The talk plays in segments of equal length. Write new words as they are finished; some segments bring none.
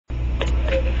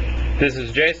This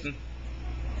is Jason.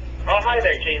 Oh, hi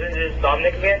there, Jason. This is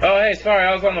Dominic again. Oh, hey, sorry,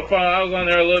 I was on the phone. I was on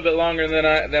there a little bit longer than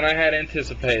I had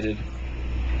anticipated.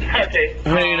 Okay.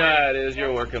 You know how it is. You're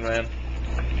a working man.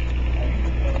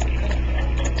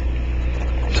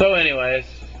 So, anyways.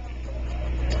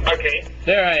 Okay.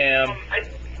 There I am,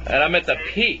 and I'm at the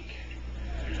peak.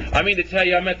 I mean to tell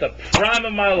you, I'm at the prime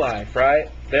of my life, right?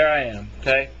 There I am,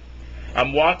 okay?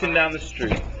 I'm walking down the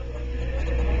street.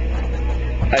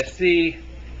 I see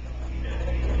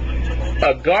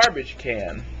a garbage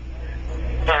can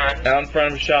out in front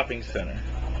of a shopping center,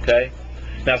 okay?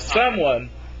 Now someone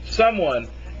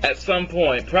at some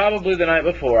point, probably the night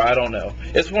before, I don't know.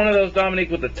 It's one of those,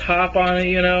 Dominique, with the top on it,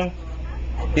 you know?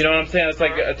 You know what I'm saying? It's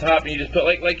like a top, and you just put,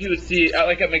 like you would see,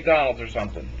 like at McDonald's or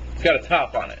something. It's got a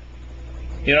top on it.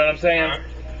 You know what I'm saying?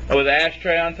 With an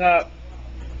ashtray on top.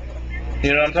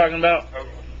 You know what I'm talking about?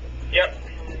 Yep.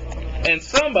 And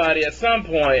somebody at some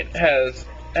point has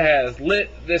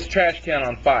lit this trash can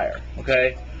on fire,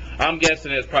 okay? I'm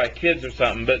guessing it's probably kids or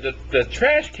something, but the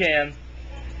trash can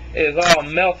is all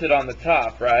melted on the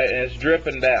top, right? And it's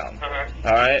dripping down,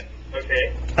 all right?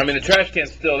 Okay. I mean, the trash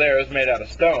can's still there. It's made out of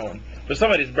stone. But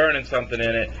somebody's burning something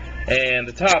in it, and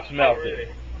the top's melted,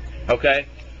 okay?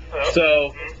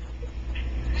 So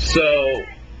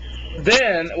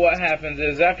then what happens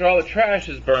is after all the trash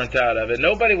is burnt out of it,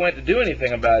 nobody went to do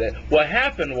anything about it. What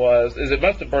happened is it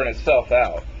must have burned itself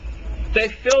out. They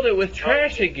filled it with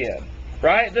trash again,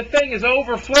 right? The thing is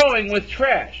overflowing with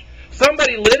trash.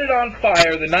 Somebody lit it on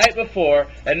fire the night before,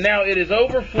 and now it is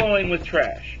overflowing with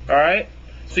trash, all right?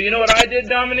 So you know what I did,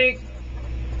 Dominique?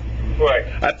 What?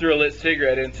 I threw a lit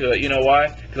cigarette into it. You know why?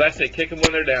 Because I say kick them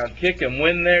when they're down. Kick them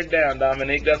when they're down,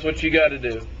 Dominique. That's what you got to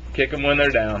do. Kick them when they're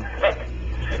down.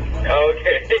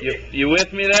 Okay. You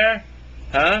with me there?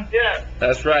 Huh? Yeah.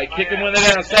 That's right. Kick them when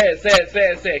they're down. Say it, say it,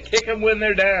 say it, say it. Kick them when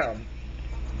they're down.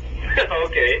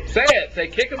 Okay. Say it. Say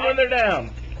kick them when they're down.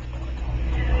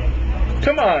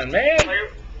 Come on, man.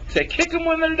 Say kick them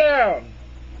when they're down.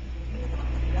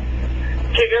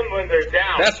 Kick them when they're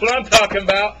down. That's what I'm talking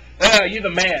about. You're the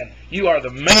man. You are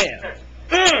the man.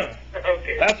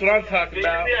 Okay. That's what I'm talking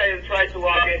about. Basically, I tried to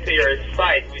log into your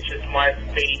site, which is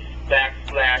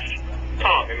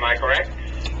myspace.com. Am I correct?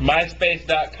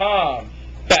 myspace.com/Tom.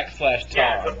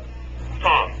 Yeah,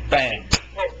 Tom. Bang.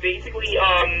 Well, basically,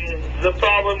 the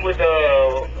problem with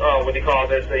what do you call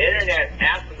this? The internet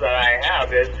access that I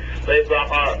have is they block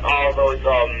all those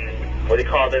what do you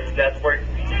call this?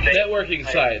 Networking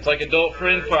sites like Adult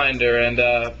Friend Finder and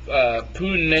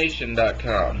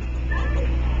PoonNation.com.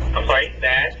 I'm sorry,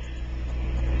 that?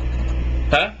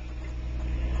 Huh?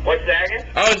 What's that again?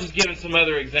 I was just giving some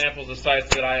other examples of sites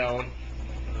that I own.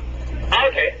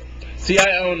 Okay. See,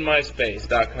 I own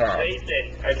MySpace.com.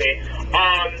 Okay.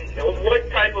 What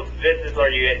type of business are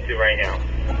you into right now?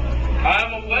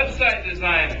 I'm a website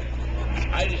designer.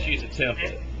 I just use a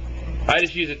template.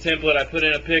 I put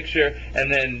in a picture and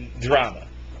then drama.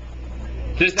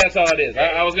 That's all it is.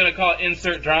 I was gonna call it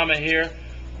insert drama here.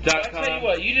 I tell you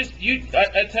what,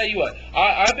 I tell you what,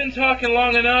 I've been talking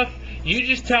long enough. You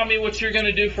just tell me what you're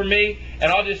gonna do for me,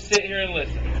 and I'll just sit here and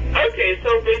listen. Okay,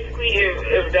 so basically,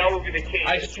 if that would be the case,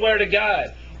 I swear to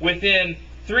God, within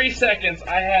 3 seconds,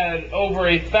 I had over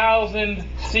 1,000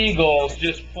 seagulls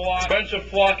just bunch of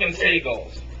flocking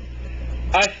seagulls.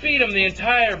 I feed them the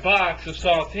entire box of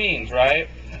saltines, right?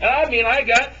 And I mean, I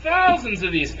got thousands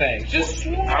of these things. Just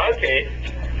okay.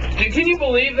 Can you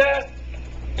believe that?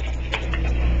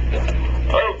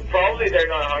 Oh, probably they're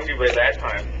not hungry by that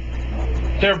time.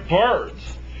 They're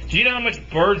birds. Do you know how much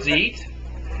birds eat?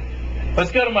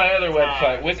 Let's go to my other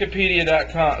website,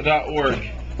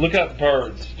 wikipedia.org. Look up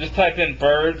birds. Just type in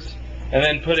birds, and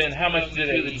then put in how much did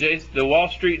they eat. The Wall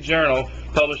Street Journal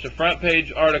published a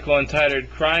front-page article entitled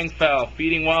 "Crying Fowl: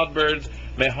 Feeding Wild Birds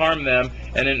May Harm Them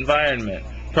and Environment."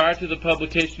 Prior to the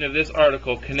publication of this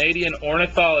article, Canadian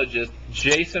ornithologist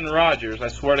Jason Rogers, I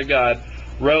swear to God,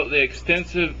 wrote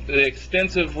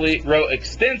extensively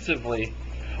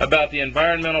about the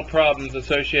environmental problems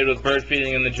associated with bird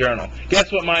feeding in the journal. Guess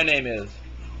what my name is?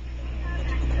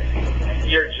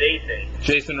 You're Jason.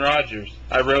 Jason Rogers.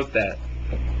 I wrote that.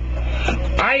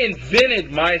 I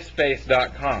invented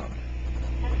MySpace.com.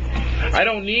 I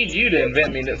don't need you to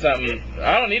invent me something.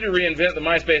 I don't need to reinvent the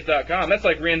MySpace.com. That's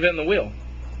like reinventing the wheel.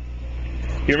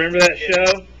 You remember that show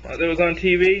that was on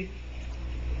TV?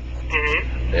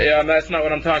 Mm-hmm. Yeah, that's not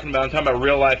what I'm talking about. I'm talking about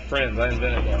real life friends. I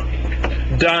invented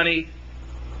that. Donnie,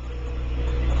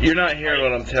 you're not hearing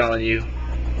what I'm telling you.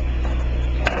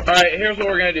 Alright, here's what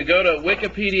we're going to do. Go to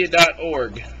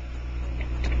wikipedia.org.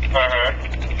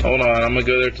 Hold on, I'm going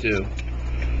to go there too.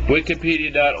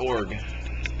 Wikipedia.org.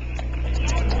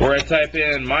 We're gonna type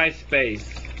in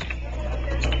MySpace.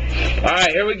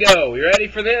 Alright, here we go. You ready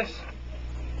for this?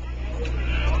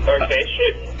 Okay,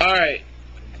 shoot. Alright.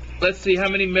 Let's see how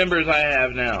many members I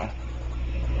have now.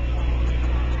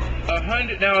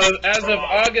 100. Now, as of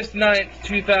August 9th,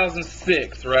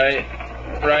 2006, right?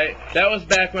 That was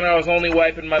back when I was only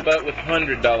wiping my butt with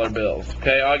 $100 bills.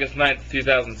 Okay, August 9th,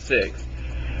 2006.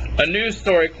 A news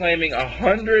story claiming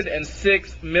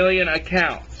 106 million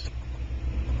accounts.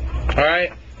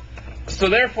 Alright? So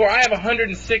therefore, I have a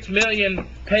 106 million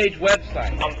page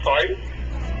website. I'm sorry?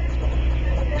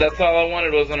 That's all I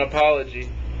wanted was an apology.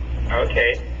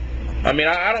 Okay. I mean,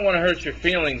 I don't want to hurt your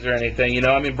feelings or anything, you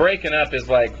know. I mean, breaking up is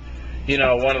like, you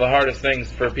know, one of the hardest things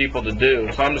for people to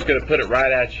do. So I'm just going to put it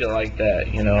right at you like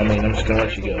that, you know. I mean, I'm just going to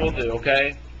let you go. We'll do,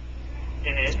 okay?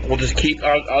 Mm-hmm. We'll just keep,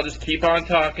 I'll just keep on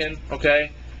talking,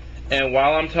 okay? And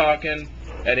while I'm talking,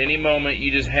 at any moment,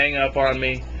 you just hang up on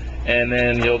me, and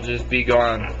then you'll just be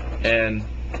gone. And,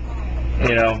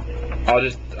 you know, I'll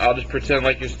just pretend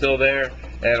like you're still there,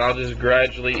 and I'll just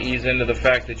gradually ease into the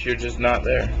fact that you're just not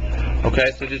there. Okay,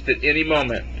 so just at any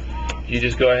moment, you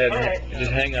just go ahead and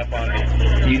just hang up on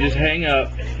me. You just hang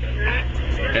up,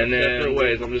 and then separate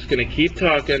ways. I'm just going to keep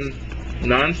talking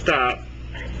nonstop,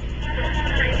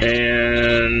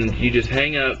 and you just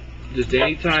hang up just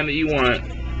any time that you want,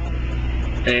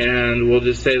 and we'll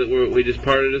just say that we just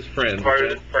parted as friends.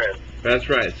 Parted as friends. That's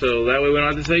right. So that way we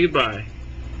don't have to say goodbye.